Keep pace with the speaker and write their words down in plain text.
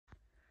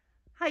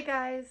Hi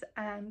guys,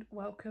 and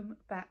welcome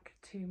back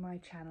to my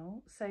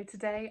channel. So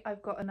today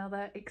I've got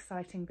another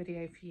exciting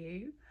video for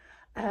you.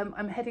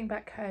 I'm heading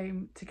back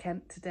home to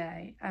Kent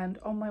today, and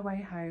on my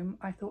way home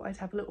I thought I'd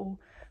have a little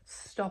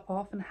stop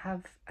off and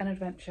have an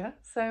adventure,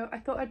 so I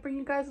thought I'd bring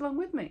you guys along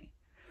with me.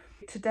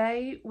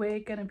 Today we're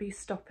going to be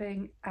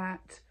stopping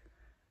at,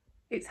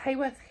 it's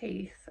Haywards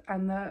Heath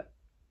and the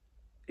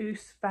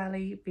Ouse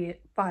Valley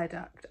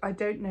Viaduct. I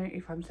don't know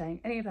if I'm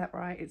saying any of that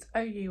right. It's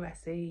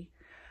O-U-S-E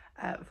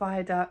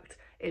Viaduct.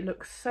 It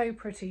looks so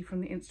pretty from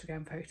the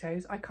Instagram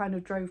photos. I kind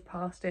of drove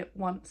past it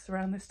once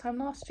around this time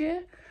last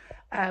year,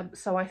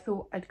 so I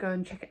thought I'd go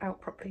and check it out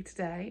properly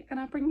today, and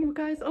I'll bring you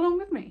guys along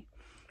with me.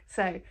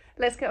 So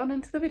let's get on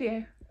into the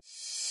video.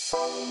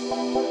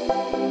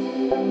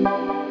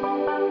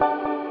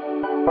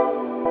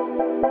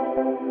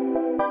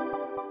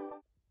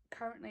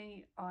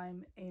 Currently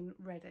I'm in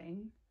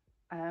Reading,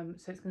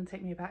 so it's going to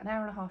take me about an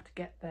hour and a half to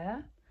get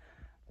there.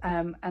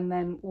 And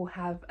then we'll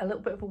have a little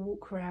bit of a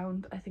walk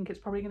around. I think it's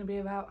probably going to be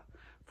about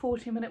a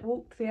 40-minute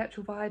walk to the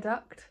actual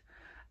viaduct,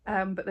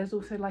 but there's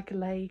also like a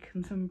lake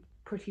and some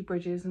pretty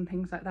bridges and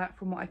things like that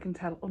from what I can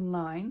tell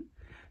online.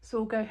 So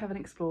we'll go have an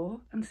explore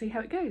and see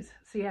how it goes.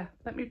 So yeah,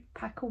 let me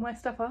pack all my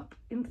stuff up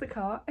into the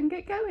car and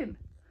get going.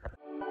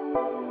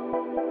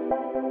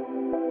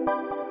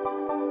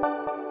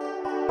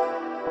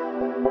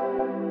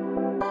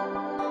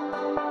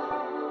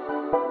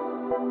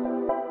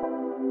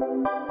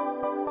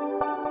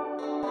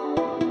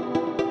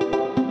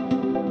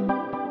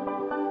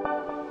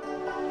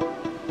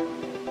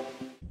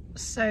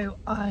 So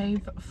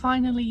I've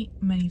finally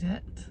made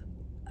it.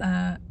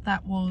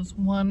 That was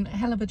one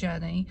hell of a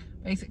journey.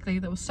 Basically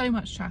there was so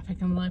much traffic,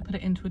 and then I put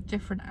it into a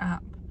different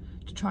app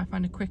to try and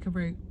find a quicker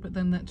route, but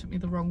then that took me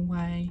the wrong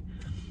way,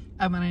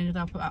 and I ended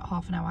up about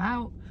half an hour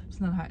out, so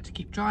then I had to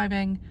keep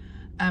driving,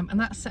 and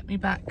that set me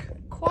back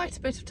quite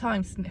a bit of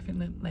time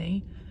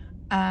significantly.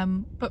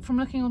 But from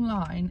looking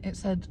online, it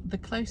said the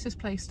closest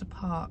place to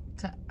park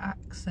to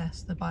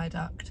access the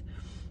viaduct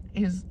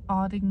is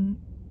Ardingly.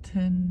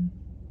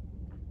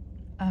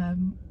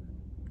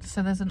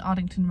 So there's an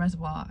Ardingly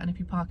reservoir, and if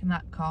you park in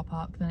that car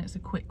park then it's a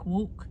quick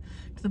walk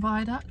to the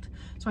viaduct.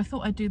 So I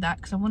thought I'd do that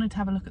because I wanted to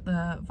have a look at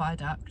the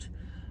viaduct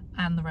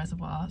and the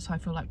reservoir, so I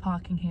feel like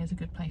parking here is a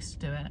good place to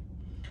do it.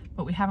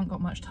 But we haven't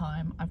got much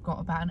time. I've got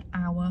about an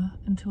hour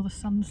until the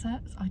sun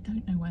sets. I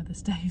don't know where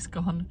this day's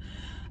gone,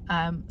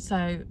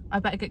 so I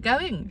better get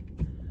going.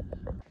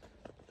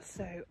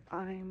 So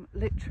I'm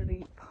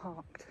literally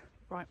parked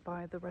right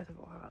by the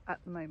reservoir at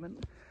the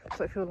moment,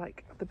 so I feel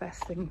like the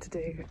best thing to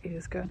do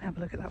is go and have a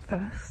look at that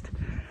first,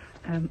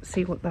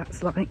 see what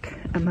that's like,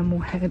 and then we'll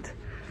head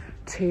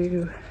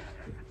to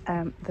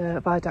the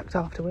viaduct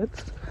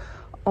afterwards.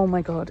 Oh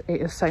my god,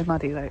 it is so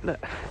muddy though.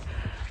 Look,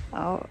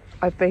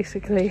 I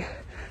basically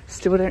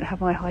still don't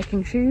have my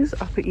hiking shoes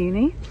up at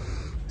uni,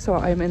 so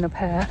I'm in a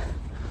pair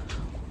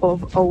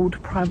of old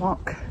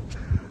Primark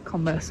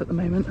Converse at the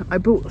moment. I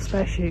bought the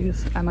spare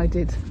shoes and I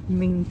did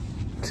mean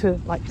to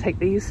like take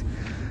these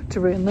to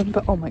ruin them,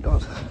 but oh my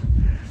god,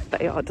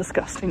 they are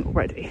disgusting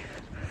already.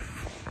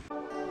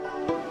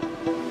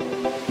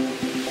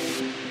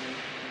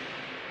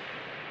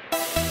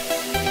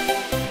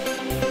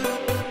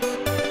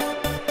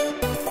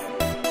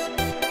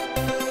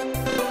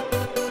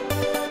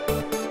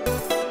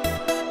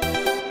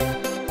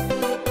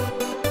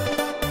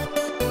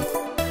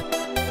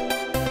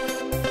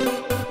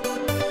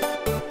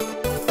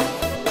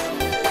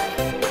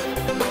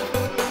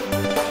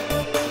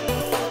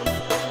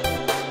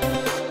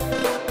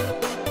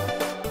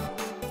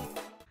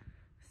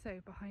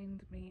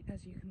 Behind me,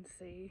 as you can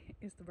see,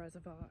 is the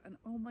reservoir, and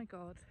oh my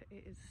god,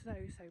 it is so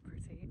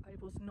pretty. I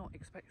was not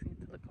expecting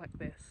it to look like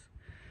this.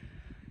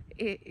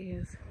 It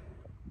is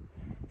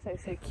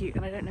so cute,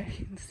 and I don't know if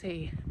you can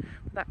see,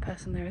 but that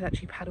person there is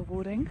actually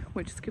paddleboarding,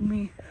 which has given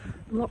me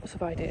lots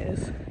of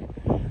ideas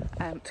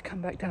to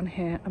come back down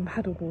here and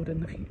paddleboard in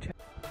the future.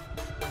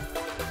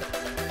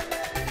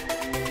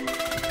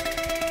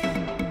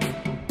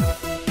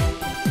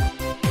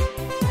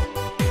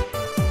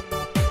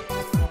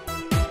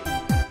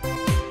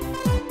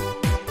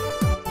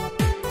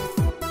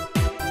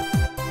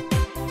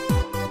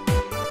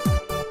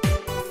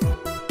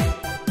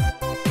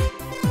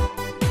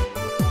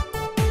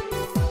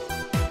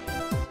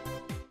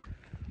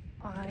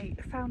 I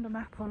found a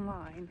map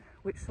online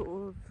which sort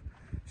of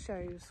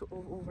shows sort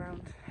of all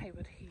around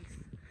Haywards Heath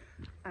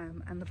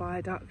and the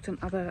viaduct and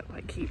other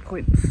like key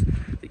points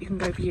that you can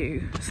go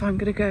view. So I'm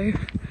going to go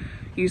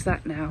use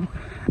that now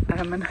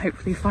and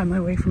hopefully find my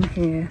way from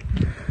here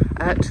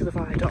to the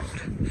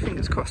viaduct.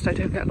 Fingers crossed I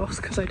don't get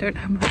lost because I don't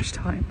have much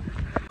time.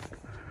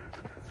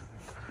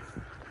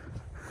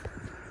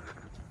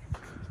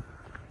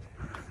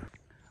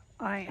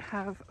 I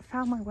have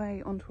found my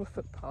way onto a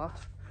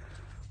footpath,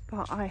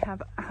 but I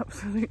have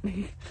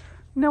absolutely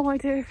no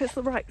idea if it's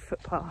the right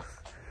footpath.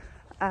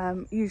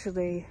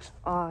 Usually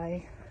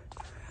I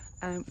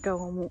go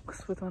on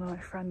walks with one of my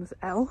friends,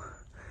 Elle,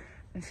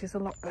 and she's a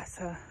lot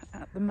better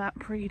at the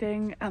map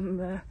reading and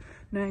the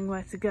knowing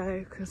where to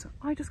go, because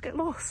I just get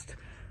lost.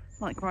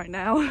 like right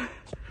now.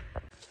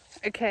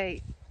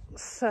 Okay,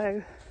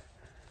 so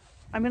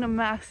I'm in a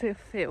massive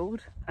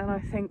field and I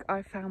think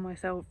I found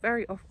myself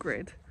very off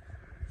grid.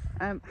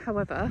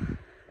 However,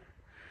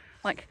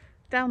 like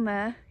down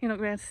there, you're not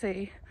going to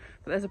see,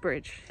 but there's a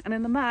bridge. And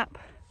in the map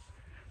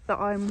that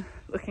I'm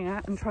looking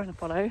at and trying to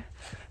follow,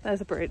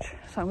 there's a bridge.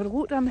 So I'm going to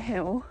walk down the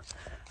hill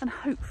and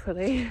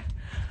hopefully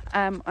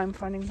I'm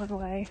finding my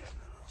way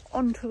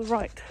onto the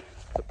right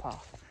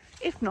footpath.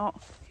 If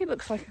not, it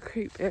looks like a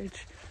creep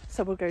bridge,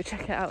 so we'll go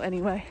check it out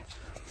anyway.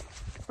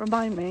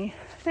 Remind me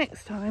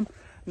next time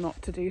not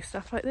to do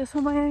stuff like this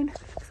on my own,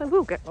 because I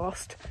will get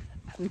lost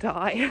and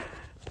die.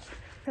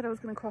 I said I was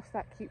going to cross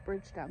that cute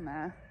bridge down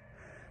there,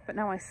 but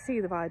now I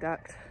see the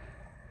viaduct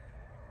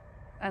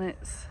and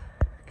it's,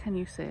 can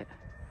you see it?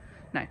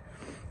 No,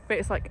 but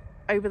it's like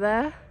over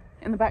there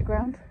in the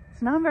background.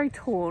 So now I'm very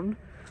torn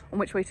on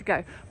which way to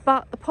go,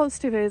 but the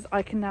positive is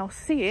I can now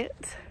see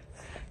it,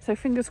 so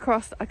fingers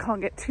crossed I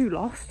can't get too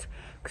lost,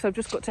 because I've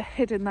just got to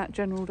head in that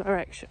general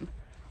direction.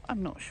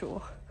 I'm not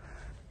sure.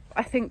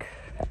 I think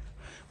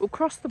we'll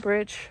cross the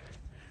bridge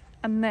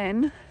and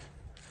then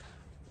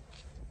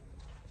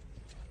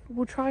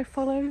we'll try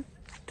follow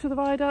to the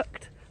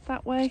viaduct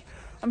that way.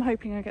 I'm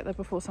hoping I get there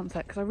before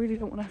sunset, because I really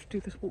don't want to have to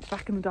do this walk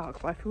back in the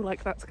dark, but I feel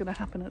like that's going to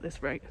happen at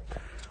this rate.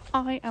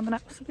 I am an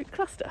absolute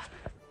cluster.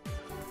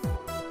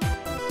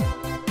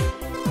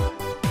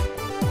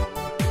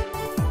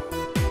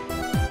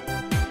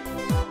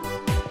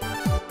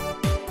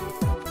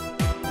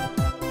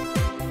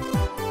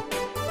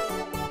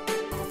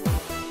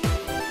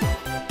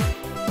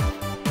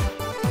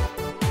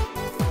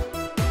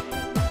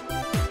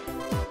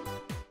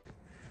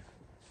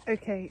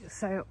 Okay,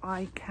 so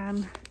I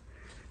can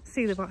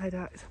see the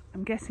viaduct.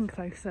 I'm getting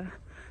closer.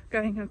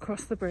 Going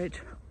across the bridge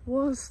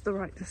was the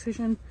right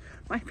decision.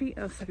 My feet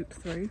are soaked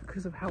through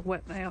because of how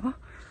wet they are,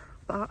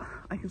 but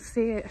I can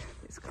see it.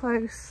 It's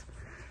close.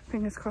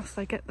 Fingers crossed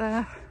I get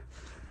there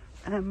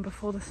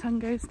before the sun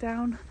goes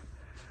down,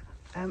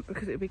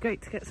 because it would be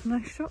great to get some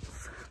nice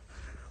shots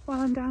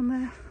while I'm down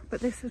there. But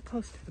this is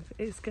positive.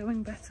 It's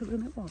going better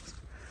than it was,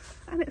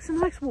 and it's a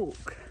nice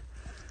walk.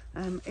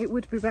 It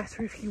would be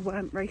better if you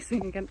weren't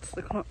racing against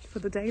the clock for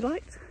the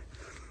daylight,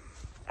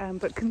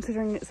 but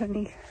considering it's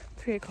only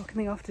 3 o'clock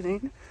in the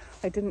afternoon,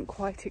 I didn't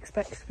quite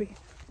expect to be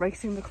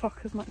racing the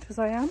clock as much as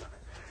I am.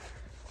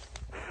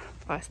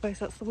 But I suppose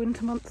that's the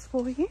winter months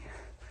for you.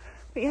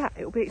 But yeah,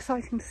 it'll be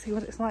exciting to see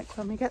what it's like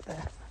when we get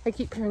there. I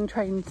keep hearing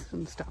trains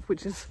and stuff,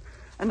 which is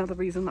another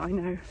reason that I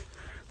know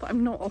that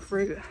I'm not off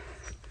route,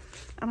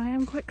 and I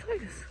am quite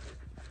close.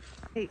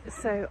 Okay,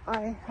 so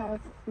I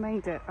have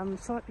made it. I'm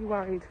slightly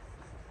worried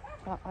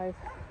that I've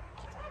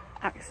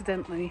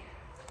accidentally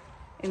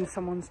in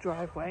someone's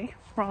driveway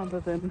rather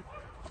than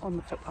on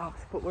the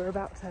footpath, but we're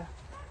about to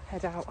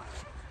head out.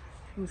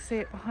 You can see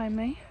it behind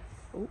me.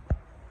 Oh,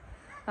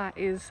 that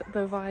is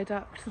the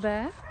viaduct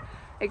there.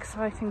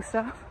 Exciting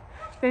stuff.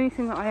 The only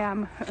thing that I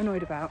am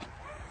annoyed about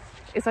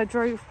is I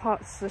drove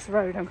past this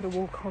road I'm going to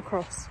walk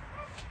across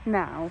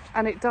now,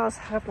 and it does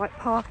have like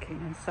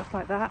parking and stuff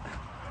like that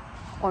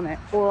on it,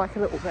 or like a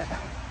little bit,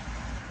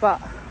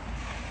 but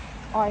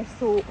I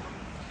thought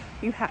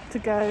you had to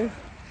go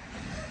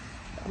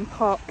and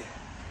park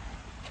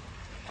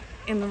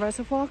in the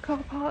reservoir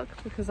car park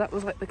because that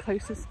was like the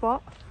closest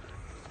spot,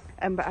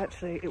 but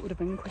actually it would have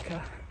been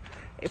quicker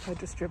if I'd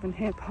just driven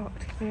here,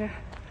 parked here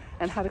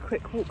and had a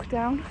quick walk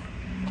down.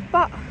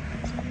 But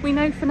we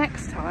know for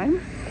next time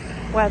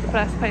where the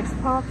best place to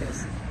park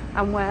is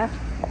and where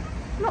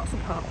not to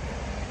park.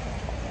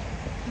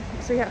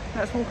 So yeah,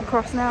 let's walk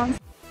across now.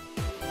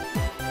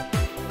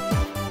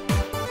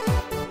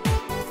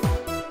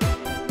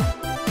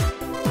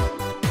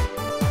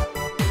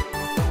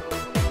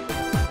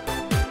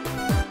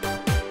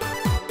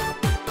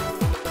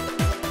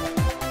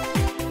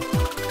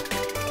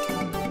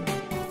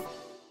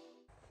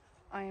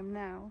 I am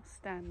now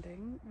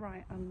standing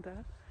right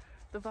under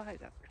the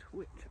viaduct,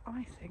 which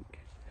I think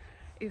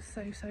is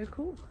so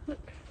cool.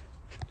 Look,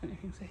 I don't know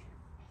if you can see.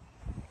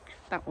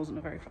 That wasn't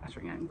a very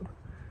flattering angle,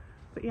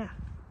 but yeah,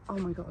 oh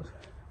my god,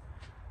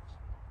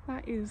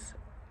 that is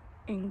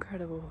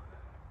incredible.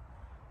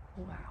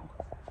 Wow.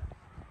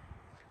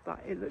 But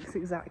it looks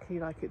exactly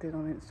like it did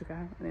on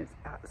Instagram, and it's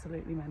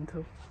absolutely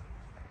mental.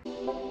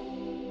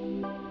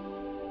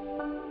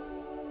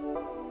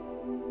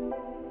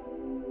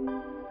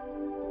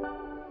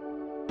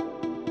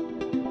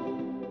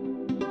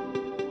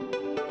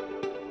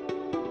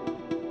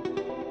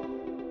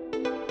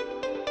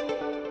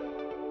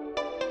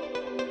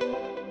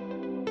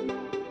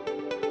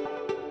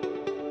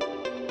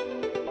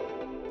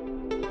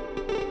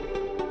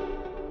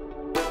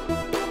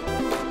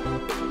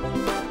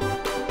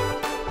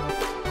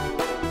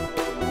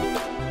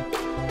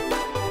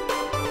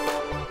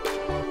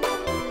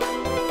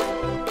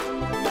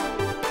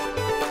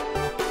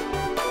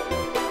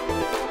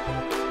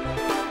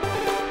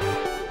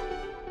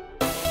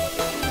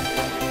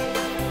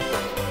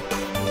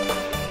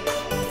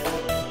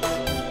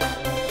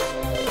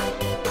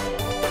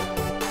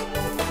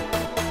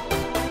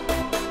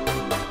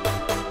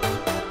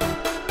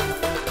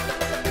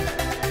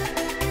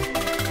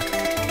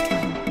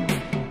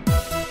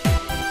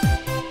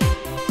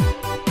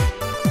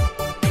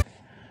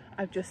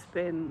 I've just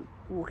been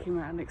walking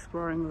around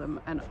exploring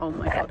them, and oh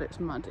my god, it's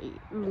muddy.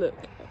 Look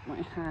at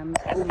my hands,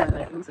 all my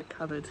leggings are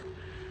covered.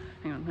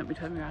 Hang on, let me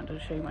turn around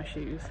and show you my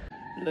shoes.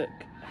 Look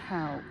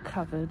how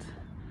covered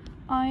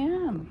I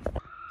am.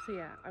 So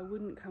yeah, I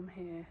wouldn't come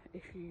here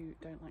if you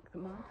don't like the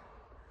mud,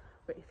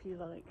 but if you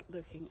like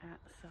looking at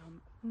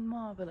some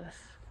marvellous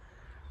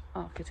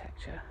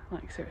architecture,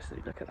 like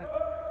seriously, look at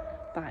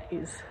that. That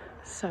is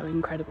so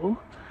incredible.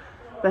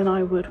 Then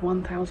I would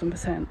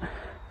 1000%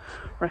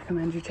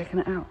 recommend you checking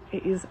it out.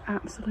 It is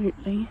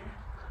absolutely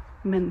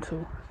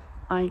mental.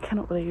 I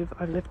cannot believe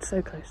I've lived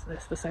so close to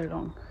this for so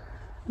long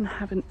and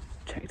haven't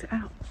checked it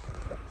out.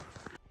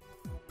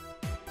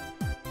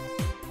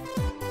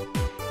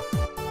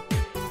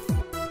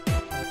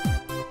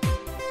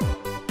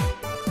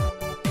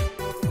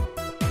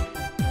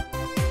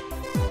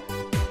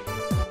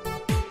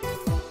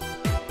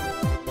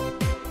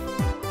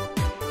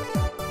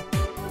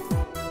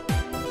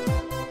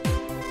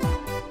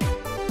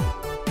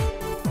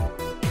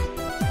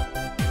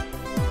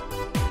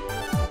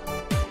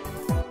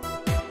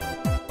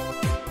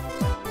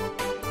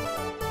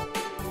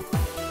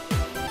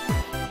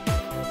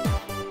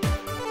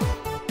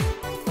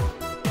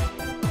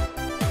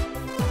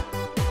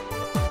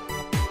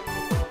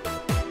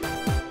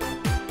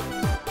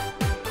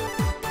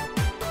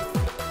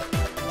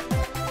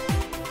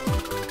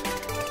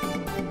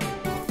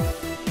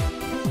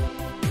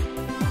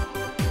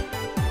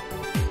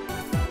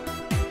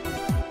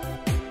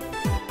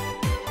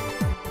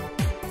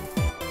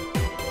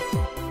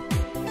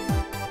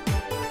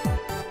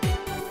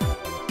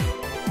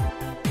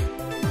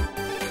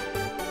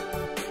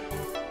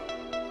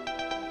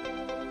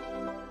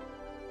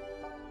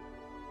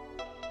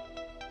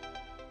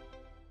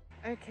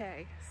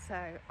 Okay, so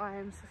I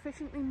am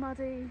sufficiently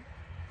muddy,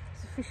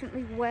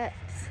 sufficiently wet,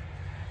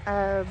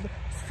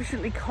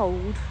 sufficiently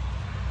cold,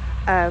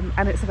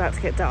 and it's about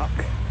to get dark.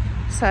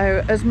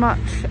 So as much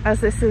as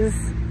this is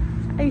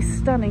a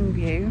stunning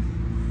view,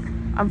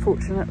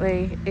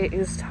 unfortunately it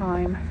is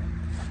time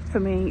for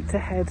me to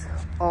head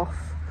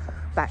off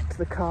back to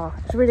the car.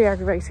 It's really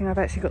aggravating I've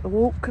actually got the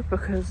walk,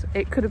 because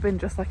it could have been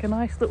just like a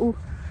nice little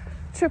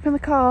trip in the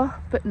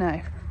car, but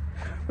no,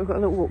 we've got a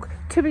little walk.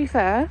 To be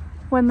fair,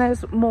 when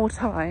there's more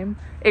time,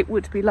 it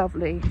would be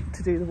lovely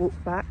to do the walk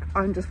back.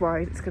 I'm just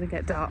worried it's going to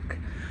get dark.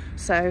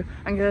 So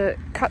I'm going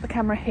to cut the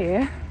camera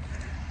here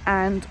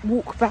and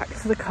walk back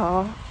to the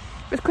car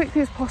as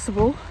quickly as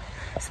possible,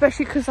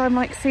 especially because I'm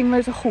like seeing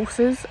loads of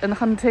horses and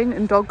hunting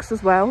and dogs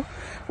as well,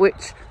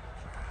 which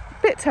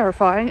a bit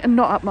terrifying and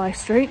not up my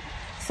street.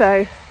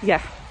 So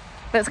yeah,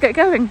 let's get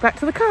going back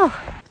to the car.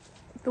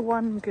 The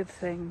one good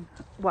thing,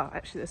 well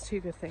actually there's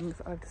two good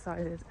things I've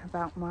decided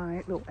about my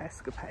little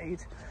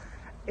escapade,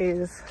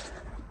 is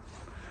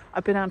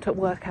I've been able to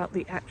work out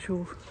the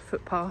actual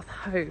footpath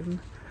home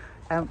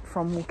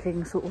from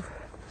walking sort of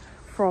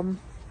from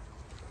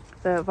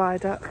the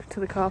viaduct to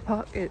the car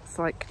park. It's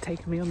like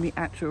taken me on the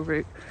actual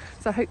route,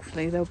 so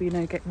hopefully there'll be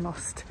no getting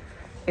lost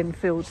in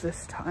fields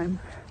this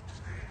time.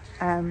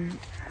 And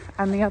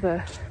the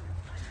other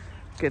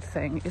good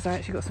thing is I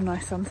actually got some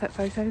nice sunset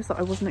photos that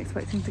I wasn't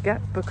expecting to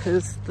get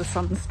because the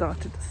sun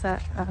started to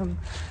set, and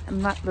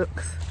that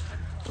looks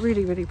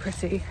really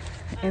pretty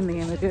in the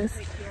images.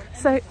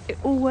 So it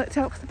all worked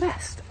out for the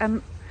best,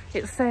 and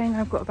it's saying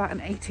I've got about an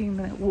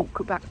 18-minute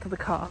walk back to the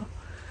car,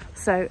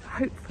 so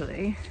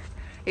hopefully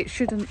it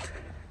shouldn't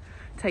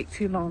take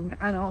too long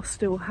and I'll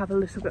still have a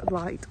little bit of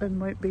light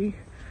and won't be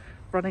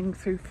running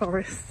through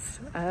forests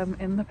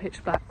in the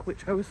pitch black,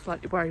 which I was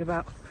slightly worried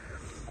about.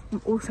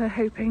 I'm also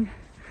hoping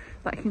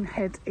that I can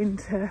head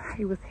into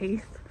Haywards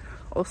Heath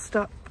or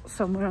stop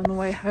somewhere on the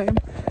way home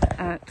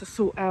to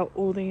sort out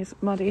all these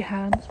muddy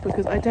hands,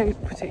 because I don't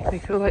particularly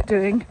feel like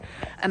doing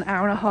an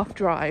hour-and-a-half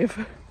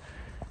drive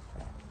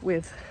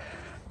with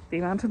the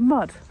amount of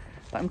mud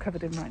that I'm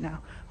covered in right now.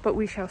 But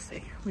we shall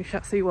see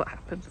what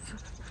happens.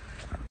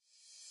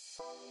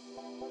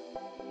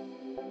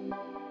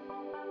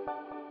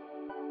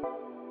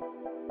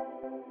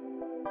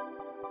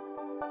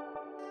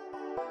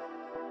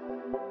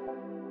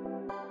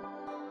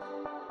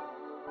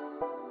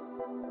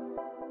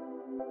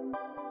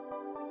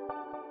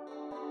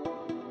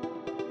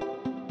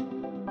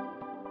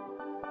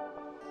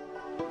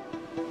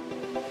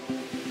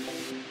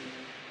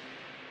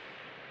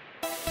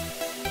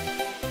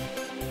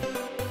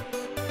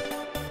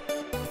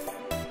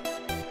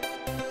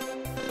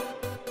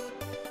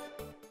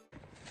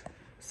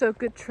 So a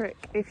good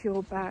trick if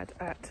you're bad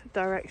at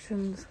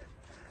directions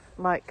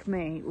like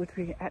me would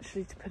be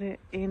actually to put it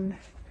in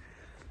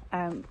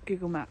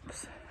Google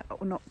Maps,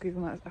 or not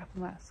Google Maps,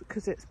 Apple Maps,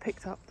 because it's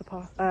picked up the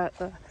path,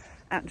 the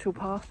actual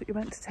path that you're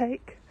meant to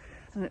take,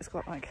 and it's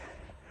got like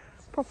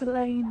proper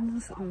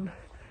lanes and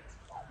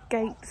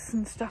gates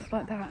and stuff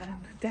like that, and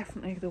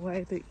definitely the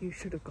way that you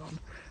should have gone.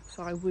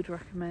 So I would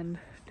recommend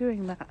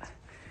doing that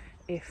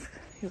if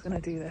you're going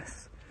to do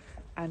this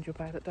and you're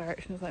bad at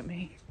directions like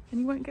me, and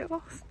you won't get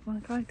lost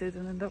like I did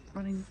and end up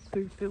running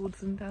through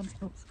fields and down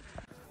hills.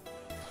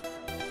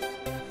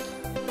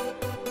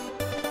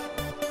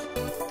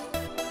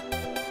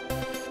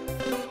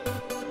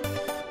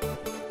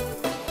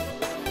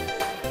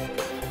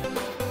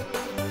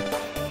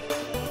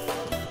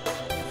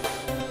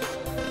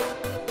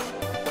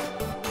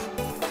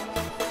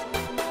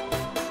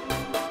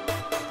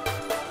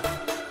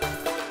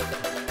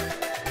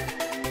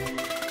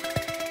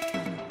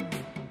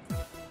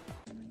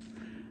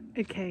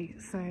 Okay,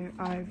 so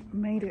I've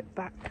made it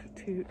back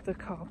to the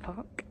car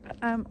park.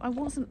 I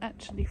wasn't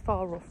actually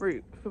far off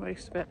route for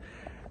most of it.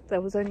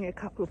 There was only a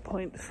couple of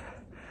points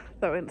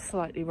that went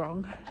slightly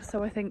wrong.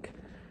 So I think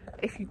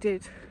if you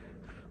did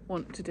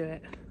want to do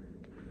it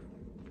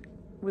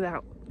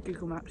without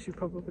Google Maps, you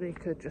probably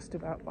could just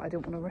about, but I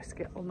didn't want to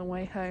risk it on the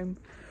way home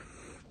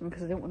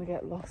because I didn't want to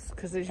get lost,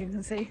 because as you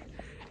can see,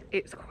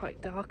 it's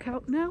quite dark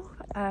out now,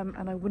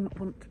 and I wouldn't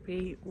want to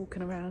be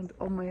walking around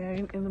on my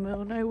own in the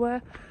middle of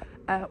nowhere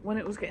when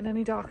it was getting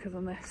any darker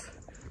than this.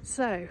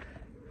 So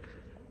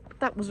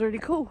that was really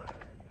cool.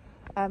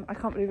 I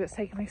can't believe it's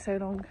taken me so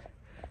long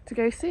to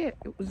go see it.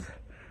 It was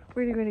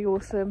really, really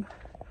awesome.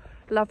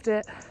 Loved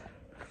it.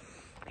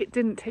 It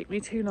didn't take me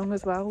too long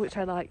as well, which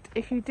I liked.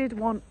 If you did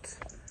want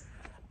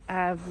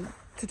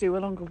to do a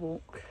longer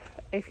walk,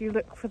 if you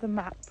look for the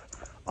map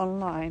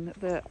online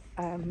that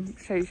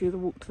shows you the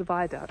walk to the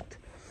Viaduct,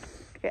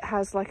 it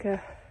has like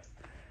a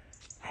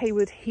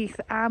Haywards Heath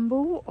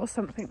amble or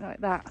something like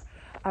that,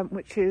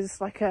 which is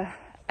like a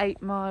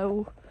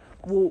 8-mile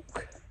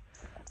walk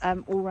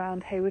all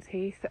around Haywards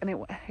Heath, and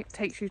it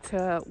takes you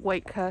to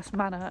Wakehurst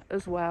Manor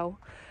as well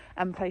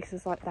and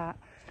places like that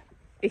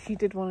if you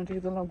did want to do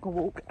the longer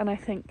walk. And I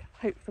think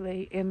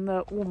hopefully in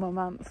the warmer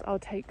months I'll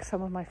take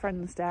some of my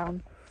friends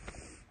down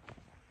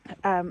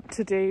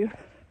to do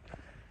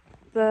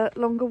the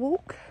longer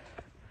walk,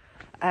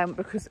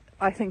 because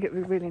I think it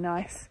would be really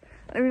nice.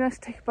 It'd be nice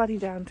to take a buddy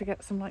down to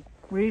get some like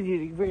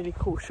really, really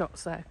cool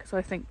shots there, because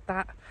I think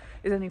that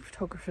is any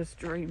photographer's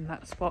dream,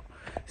 that spot.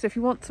 So if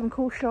you want some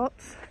cool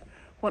shots,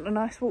 want a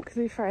nice walk with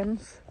your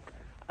friends,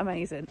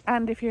 amazing.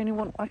 And if you only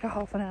want like a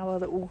half an hour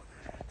little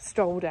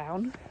stroll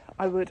down,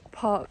 I would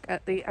park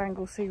at the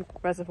Ardingly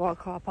reservoir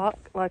car park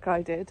like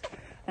I did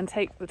and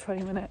take the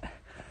 20-minute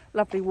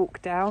lovely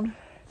walk down.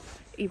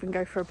 Even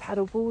go for a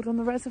paddleboard on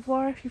the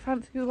reservoir if you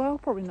fancy as well.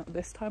 Probably not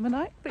this time of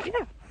night, but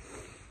yeah.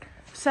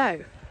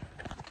 So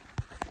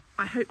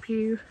I hope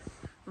you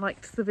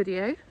liked the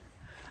video.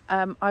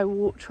 I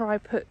will try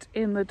put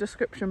in the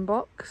description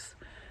box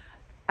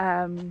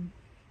some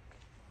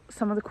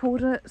of the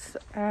coordinates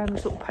and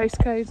sort of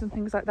postcodes and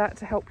things like that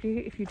to help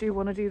you if you do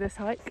want to do this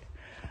hike.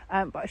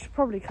 But I should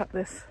probably cut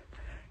this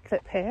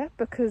clip here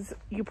because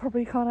you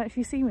probably can't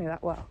actually see me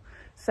that well.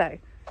 So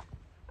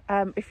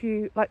if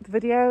you like the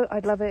video,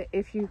 I'd love it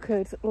if you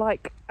could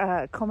like,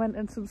 comment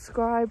and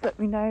subscribe. Let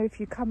me know if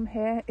you come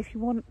here. If you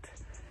want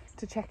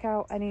to check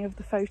out any of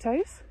the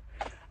photos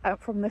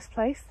from this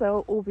place,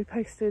 they'll all be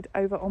posted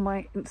over on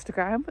my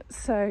Instagram,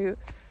 so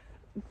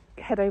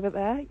head over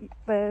there.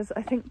 There's,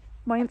 I think,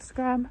 my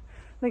Instagram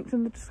linked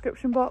in the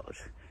description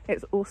box.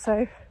 It's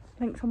also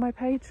linked on my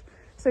page,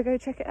 so go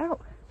check it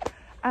out.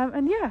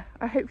 And yeah,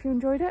 I hope you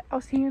enjoyed it.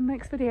 I'll see you in the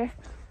next video.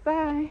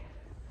 Bye.